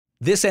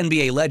This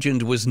NBA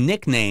legend was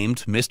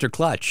nicknamed Mr.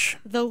 Clutch.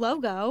 The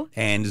logo.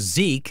 And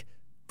Zeke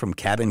from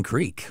Cabin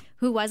Creek.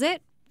 Who was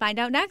it? Find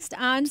out next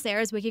on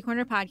Sarah's Wiki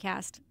Corner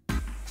podcast.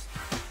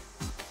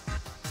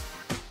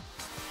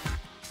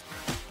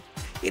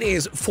 It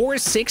is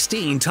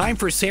 4:16, time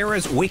for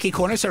Sarah's Wiki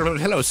Corner.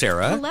 Hello,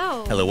 Sarah.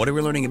 Hello. Hello. What are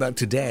we learning about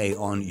today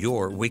on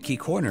your Wiki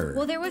Corner?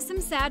 Well, there was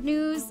some sad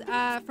news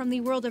from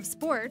the world of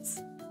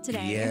sports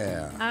today.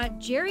 Yeah.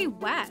 Jerry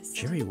West.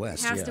 Jerry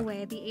West passed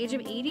away at the age of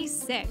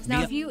 86.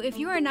 Now, if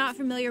you are not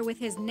familiar with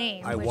his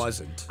name, I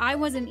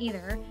wasn't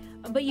either.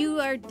 But you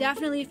are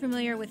definitely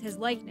familiar with his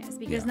likeness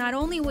because not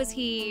only was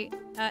he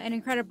an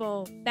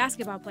incredible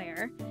basketball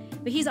player,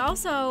 but he's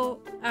also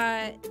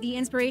the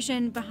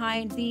inspiration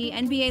behind the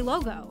NBA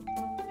logo.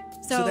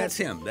 So that's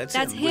him. That's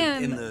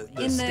him in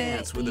the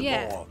stance with the ball.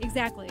 Yeah,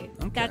 exactly.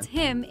 Okay. That's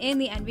him in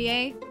the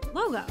NBA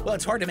logo. Well,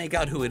 it's hard to make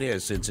out who it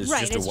is since it's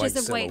just a white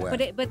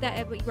silhouette.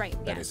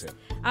 That is it.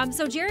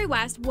 So Jerry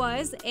West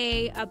was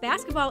a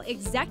basketball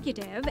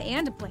executive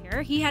and a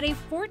player. He had a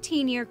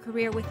 14-year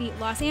career with the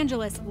Los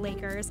Angeles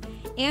Lakers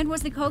and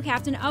was the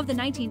co-captain of the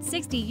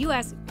 1960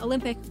 U.S.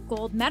 Olympic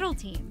gold medal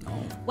team.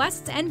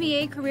 West's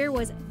NBA career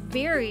was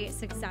very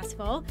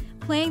successful.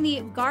 Playing the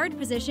guard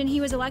position,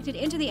 he was elected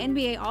into the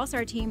NBA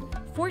All-Star team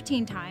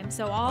 14 times.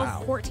 So all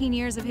 14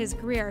 years of his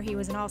career, he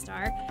was an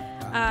All-Star.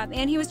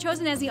 And he was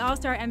chosen as the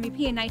All-Star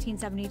MVP in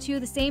 1972,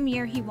 the same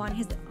year he won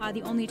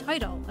the only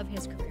title of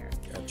his career.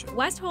 Gotcha.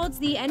 West holds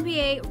the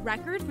NBA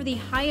record for the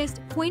highest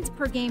points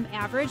per game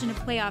average in a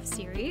playoff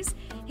series.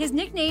 His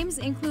nicknames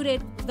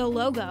included the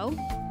logo,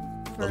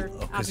 for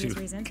obvious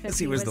reasons. Because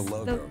he was the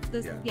logo.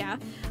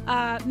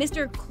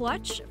 Mr.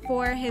 Clutch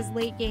for his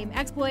late game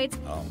exploits,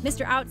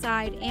 Mr.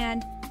 Outside,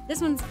 and this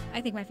one's,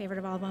 I think, my favorite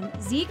of all of them,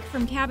 Zeke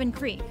from Cabin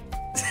Creek.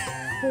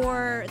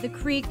 For the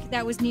creek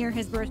that was near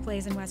his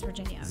birthplace in West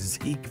Virginia.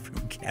 Zeke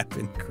from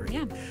Cabin Creek.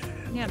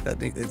 Yeah.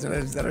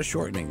 Is that a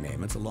shortening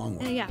name? It's a long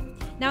one. Yeah.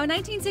 Now, in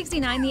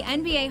 1969, the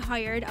NBA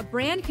hired a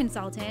brand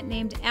consultant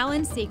named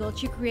Alan Siegel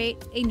to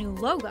create a new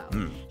logo.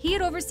 He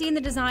had overseen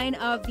the design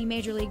of the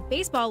Major League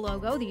Baseball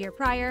logo the year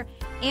prior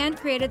and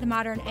created the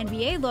modern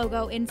NBA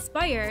logo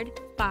inspired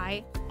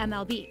by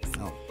MLB's.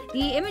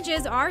 The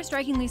images are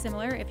strikingly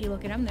similar if you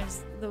look at them.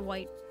 There's the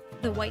white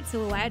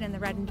silhouette and the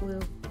red and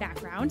blue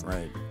background.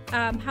 Right.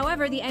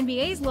 However, the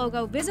NBA's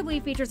logo visibly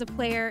features a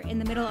player in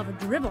the middle of a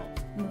dribble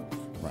move.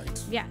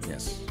 Right.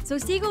 Yes. So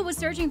Siegel was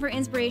searching for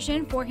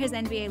inspiration for his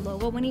NBA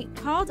logo when he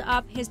called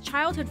up his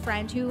childhood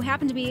friend, who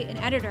happened to be an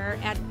editor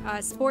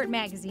at Sport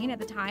magazine at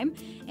the time,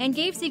 and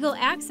gave Siegel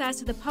access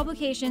to the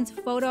publication's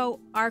photo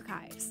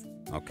archives.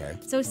 Okay.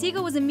 So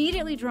Siegel was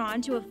immediately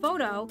drawn to a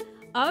photo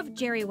of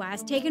Jerry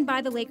West taken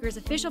by the Lakers'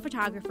 official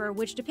photographer,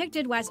 which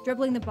depicted West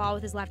dribbling the ball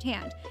with his left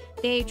hand.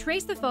 They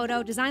traced the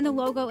photo, designed the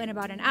logo in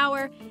about an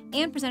hour,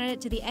 and presented it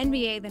to the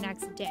NBA the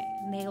next day.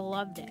 And they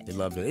loved it.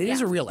 It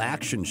is a real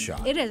action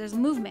shot. It is. There's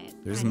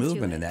movement. There's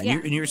movement in that. Yeah.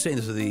 And you're saying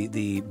so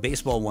the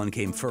baseball one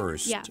came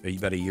first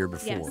about a year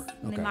before. Yes,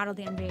 and they modeled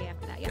the NBA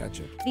after that. Yeah.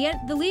 Gotcha.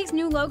 The league's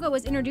new logo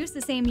was introduced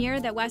the same year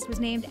that West was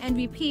named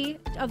MVP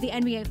of the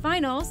NBA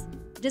Finals,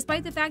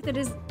 despite the fact that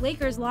his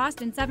Lakers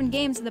lost in 7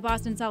 games to the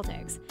Boston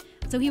Celtics.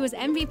 So he was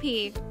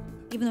MVP,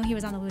 even though he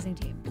was on the losing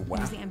team. Wow.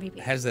 He was the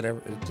MVP. Does that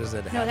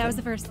happen? No, that was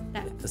the first.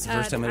 That's the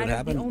first time it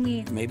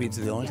happened? Maybe it's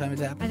the only time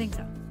it's happened? I think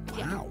so.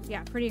 Wow.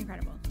 Yeah, pretty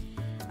incredible.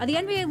 The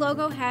NBA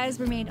logo has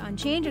remained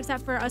unchanged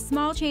except for a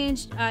small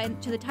change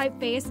to the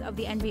typeface of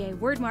the NBA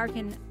wordmark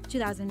in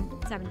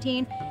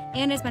 2017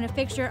 and has been a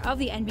fixture of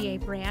the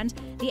NBA brand.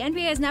 The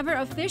NBA has never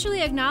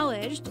officially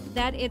acknowledged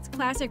that its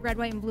classic red,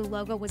 white, and blue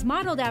logo was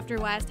modeled after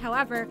West.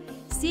 However,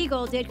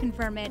 Siegel did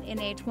confirm it in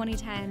a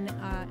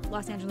 2010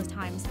 Los Angeles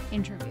Times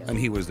interview. And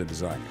he was the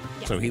designer,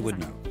 so he would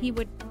know. He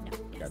would know,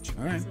 yes. Gotcha.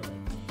 All right. Absolutely.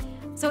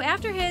 So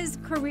after his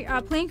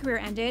playing career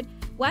ended,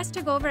 West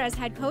took over as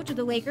head coach of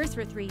the Lakers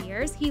for 3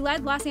 years. He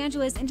led Los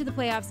Angeles into the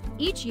playoffs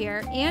each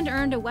year and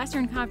earned a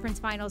Western Conference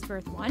Finals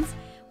berth once.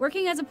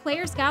 Working as a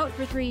player scout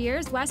for 3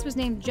 years, West was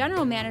named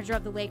general manager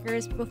of the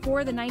Lakers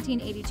before the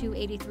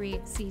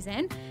 1982-83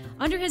 season.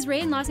 Under his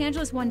reign, Los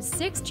Angeles won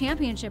 6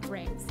 championship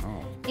rings.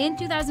 In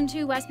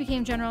 2002, West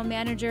became general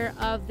manager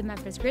of the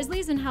Memphis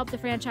Grizzlies and helped the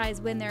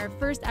franchise win their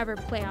first ever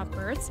playoff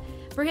berths.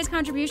 For his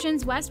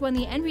contributions, West won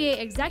the NBA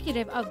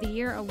Executive of the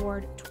Year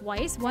award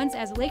twice, once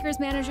as Lakers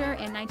manager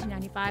in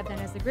 1995, then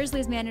as the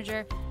Grizzlies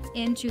manager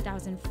in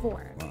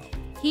 2004.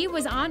 He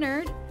was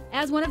honored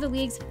as one of the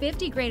league's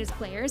 50 greatest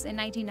players in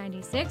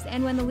 1996,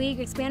 and when the league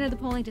expanded the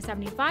polling to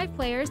 75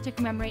 players to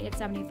commemorate its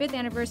 75th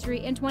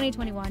anniversary in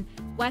 2021,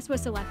 West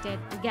was selected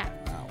again.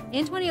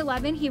 In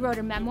 2011, he wrote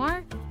a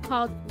memoir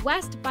called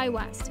West by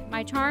West,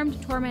 My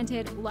Charmed,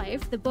 Tormented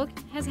Life. The book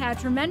has had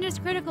tremendous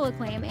critical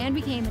acclaim and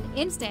became an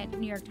instant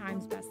New York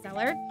Times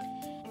bestseller.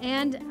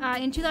 And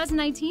in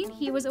 2019,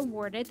 he was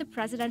awarded the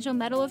Presidential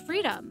Medal of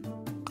Freedom.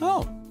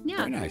 Oh, yeah.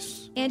 Very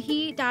nice. And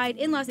he died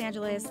in Los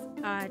Angeles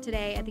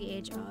today at the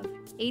age of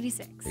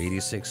 86.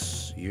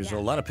 86 years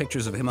old. A lot of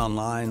pictures of him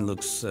online.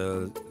 Looks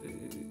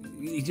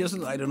he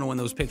doesn't. I don't know when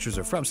those pictures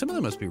are from. Some of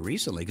them must be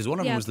recently, because one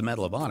of them was the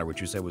Medal of Honor,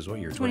 which you said was what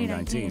year?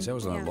 2019. So that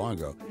was not long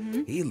ago.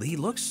 He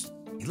looks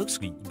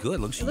good.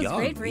 Looks young. Looks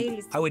great for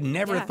 80s. I would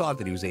never have thought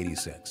that he was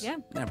 86. Yeah.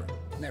 Never.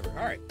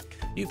 All right.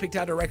 You picked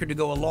out a record to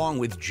go along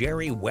with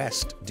Jerry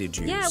West, did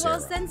you, Yeah, Sarah?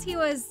 well, since he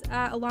was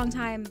a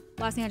longtime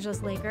Los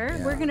Angeles Laker,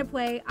 we're going to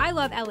play I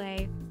Love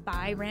L.A.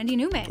 by Randy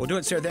Newman. We'll do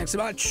it, Sarah. Thanks so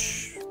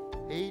much.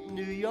 Hate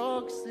New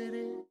York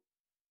City.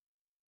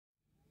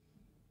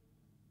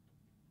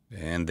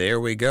 And there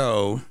we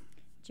go.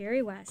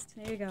 Jerry West.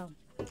 There you go.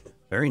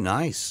 Very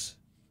nice.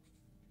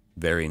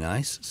 Very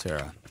nice,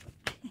 Sarah.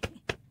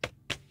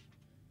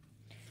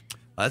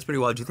 That's pretty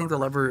wild. Do you think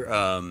they'll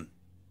ever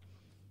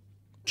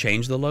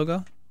change the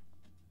logo?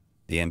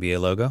 The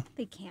NBA logo?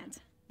 They can't.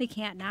 They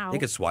can't now. They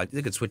could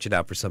switch it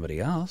out for somebody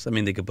else. I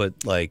mean, they could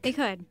put like... They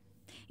could.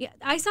 Yeah,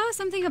 I saw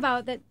something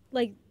about that,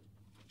 like,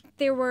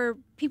 there were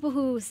people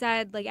who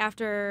said, like,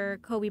 after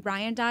Kobe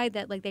Bryant died,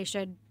 that, like, they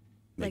should...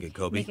 Make like, it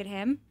Kobe? Make it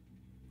him.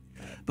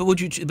 But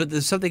but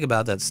there's something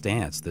about that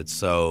stance that's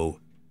so...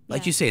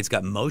 Like you say, it's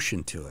got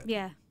motion to it.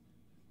 Yeah.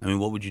 I mean,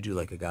 what would you do,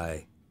 like a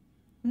guy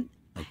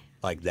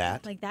like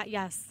that? Like that,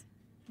 yes.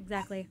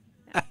 Exactly.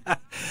 I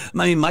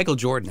mean, Michael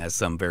Jordan has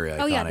some very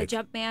iconic... Oh, yeah, the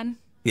jump man.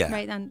 Yeah.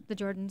 Right, on the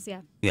Jordans,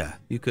 yeah. Yeah,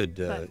 you could,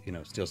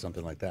 steal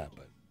something like that,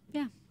 but...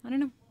 Yeah, I don't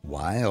know.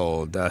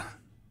 Wild.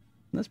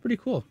 That's pretty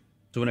cool.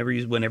 So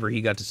whenever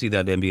he got to see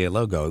that NBA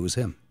logo, it was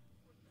him.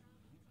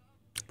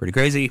 Pretty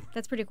crazy.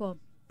 That's pretty cool.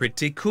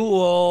 Pretty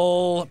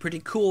cool. Pretty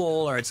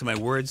cool. All right, so my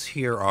words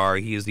here are,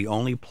 he is the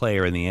only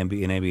player in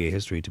NBA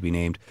history to be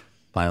named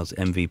Finals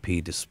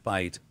MVP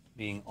despite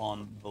being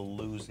on the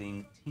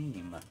losing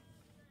team.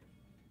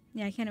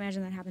 Yeah, I can't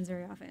imagine that happens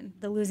very often.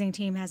 The losing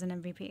team has an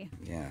MVP.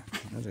 Yeah,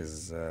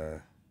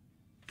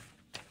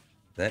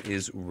 that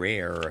is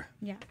rare.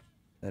 Yeah.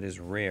 That is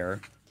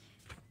rare.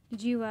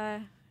 Did you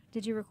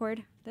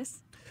record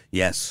this?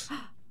 Yes.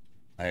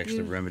 I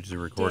actually remembered to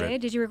record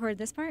it. Did you record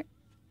this part?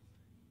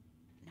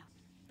 No.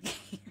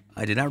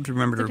 I did not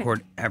remember to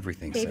record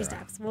everything, Baby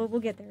Sarah. steps. We'll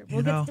get there.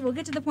 We'll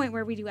get to the point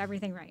where we do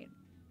everything right.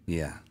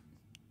 Yeah.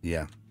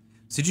 Yeah.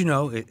 So did you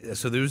know,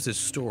 so there was this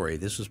story,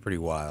 this was pretty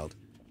wild.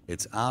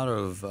 It's out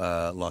of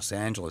Los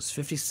Angeles.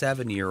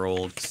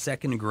 57-year-old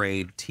second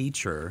grade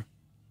teacher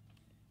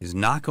is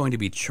not going to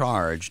be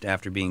charged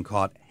after being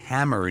caught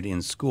hammered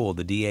in school.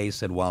 The DA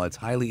said while it's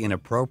highly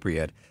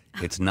inappropriate,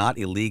 it's not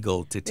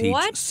illegal to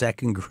teach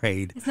second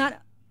grade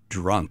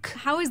drunk.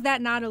 How is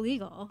that not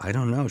illegal? I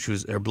don't know.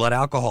 Her blood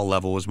alcohol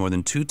level was more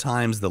than 2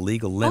 times the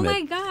legal limit. Oh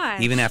my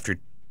gosh.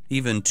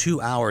 Even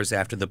 2 hours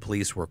after the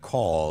police were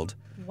called.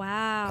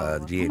 Wow.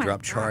 The DA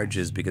dropped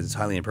charges because it's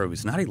highly inappropriate.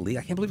 It's not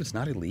illegal. I can't believe it's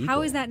not illegal.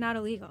 How is that not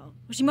illegal?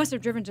 Well, she must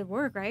have driven to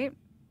work, right?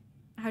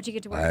 How'd you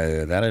get to work?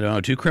 That I don't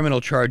know. 2 criminal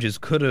charges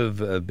could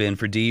have been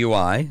for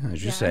DUI,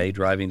 as you say,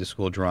 driving to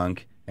school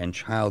drunk, and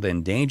child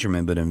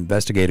endangerment, but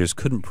investigators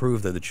couldn't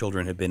prove that the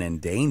children had been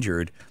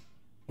endangered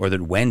or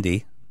that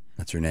Wendy,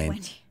 that's her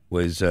name,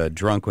 was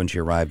drunk when she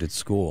arrived at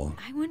school.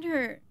 I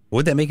wonder...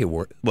 Would that make it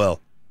worse?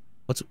 Well,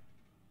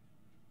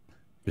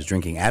 was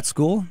drinking at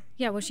school?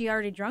 Yeah, was she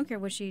already drunk, or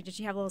did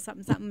she have a little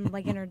something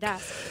like in her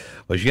desk?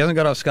 Well, she hasn't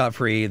got off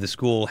scot-free. The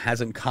school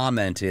hasn't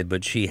commented,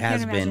 but she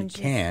has been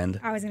canned.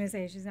 I was going to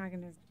say, she's not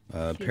going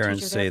to...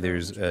 Parents say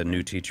there's a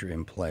new teacher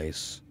in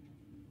place.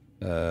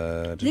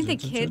 I think the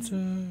kids...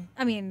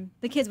 I mean,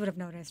 the kids would have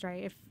noticed,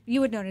 right? If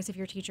you would notice if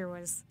your teacher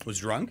was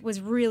drunk?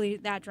 Was really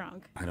that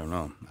drunk. I don't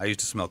know. I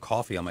used to smell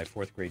coffee on my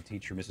 4th grade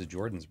teacher, Mrs.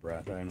 Jordan's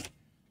breath. I'm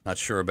not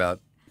sure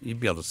about... You'd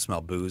be able to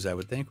smell booze, I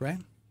would think, right?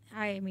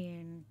 I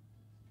mean...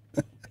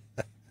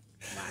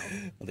 Wow.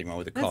 Nothing wrong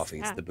with the coffee.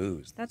 Sad. It's the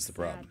booze. That's the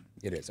problem.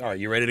 Sad. It is. All right,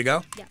 you ready to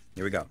go? Yeah.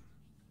 Here we go.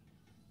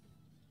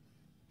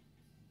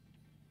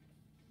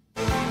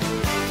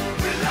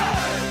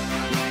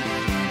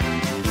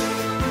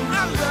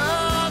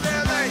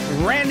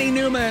 Randy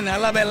Newman, I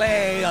Love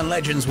L.A. on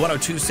Legends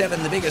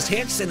 102.7, the biggest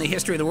hits in the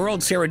history of the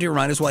world. Sarah, do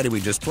remind us, why did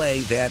we just play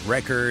that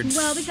record?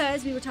 Well,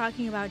 because we were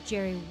talking about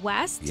Jerry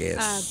West.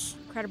 Yes.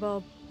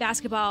 Incredible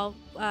basketball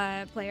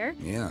player.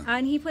 Yeah.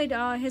 And he played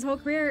his whole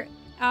career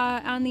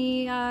on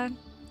the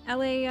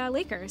L.A.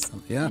 Lakers.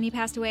 Yeah. And he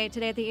passed away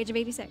today at the age of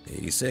 86.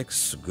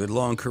 86. Good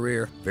long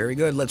career. Very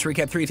good. Let's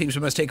recap 3 things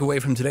we must take away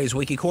from today's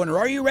Wiki Corner.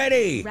 Are you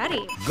ready?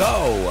 Ready. Go.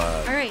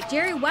 All right.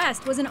 Jerry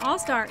West was an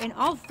all-star in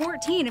all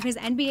 14 of his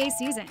NBA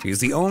seasons. He's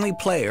the only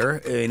player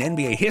in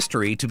NBA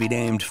history to be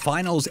named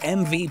Finals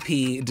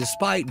MVP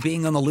despite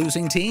being on the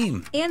losing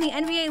team. And the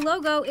NBA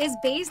logo is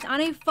based on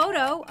a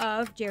photo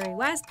of Jerry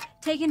West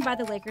taken by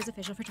the Lakers'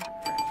 official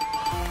photographer.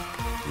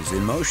 He's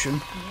in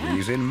motion. Yeah.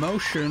 He's in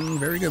motion.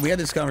 Very good. We had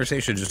this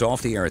conversation just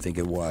off the air, I think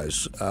it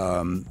was.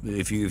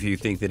 If you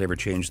think they'd ever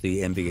change the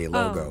NBA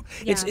logo.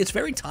 Yeah. It's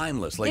very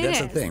timeless. Like, that's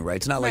the thing, right?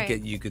 It's not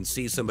like you can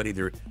see somebody,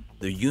 their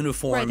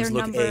uniforms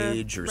look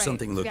age or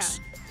something looks...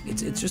 Yeah.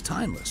 It's just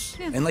timeless.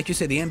 Yeah. And like you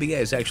said, the NBA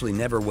has actually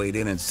never weighed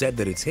in and said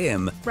that it's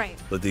him. Right.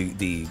 But the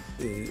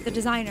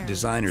designer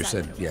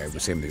said, it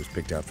was him that was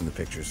picked out from the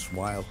pictures.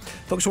 Wild.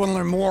 Folks who want to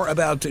learn more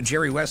about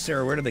Jerry West,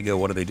 Sarah, where do they go?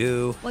 What do they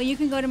do? Well, you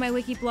can go to my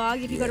Wiki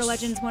blog. If you go to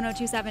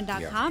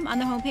legends1027.com. On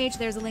the homepage,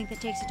 there's a link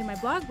that takes you to my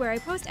blog where I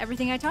post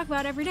everything I talk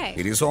about every day.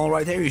 It is all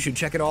right there. You should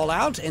check it all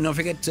out. And don't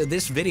forget,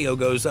 this video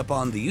goes up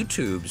on the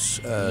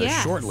YouTubes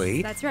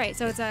shortly. That's right.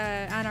 So it's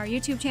on our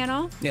YouTube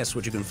channel. Yes,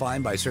 which you can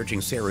find by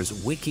searching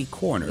Sarah's Wiki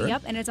Corner.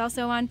 Yep, and it's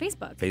also on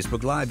Facebook.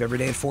 Facebook Live every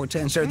day at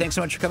 4:10. Sarah, thanks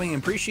so much for coming.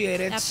 Appreciate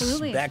it.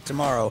 Absolutely. Back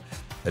tomorrow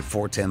at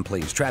 4:10,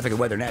 please. Traffic and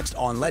weather next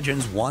on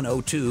Legends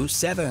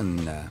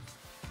 1027.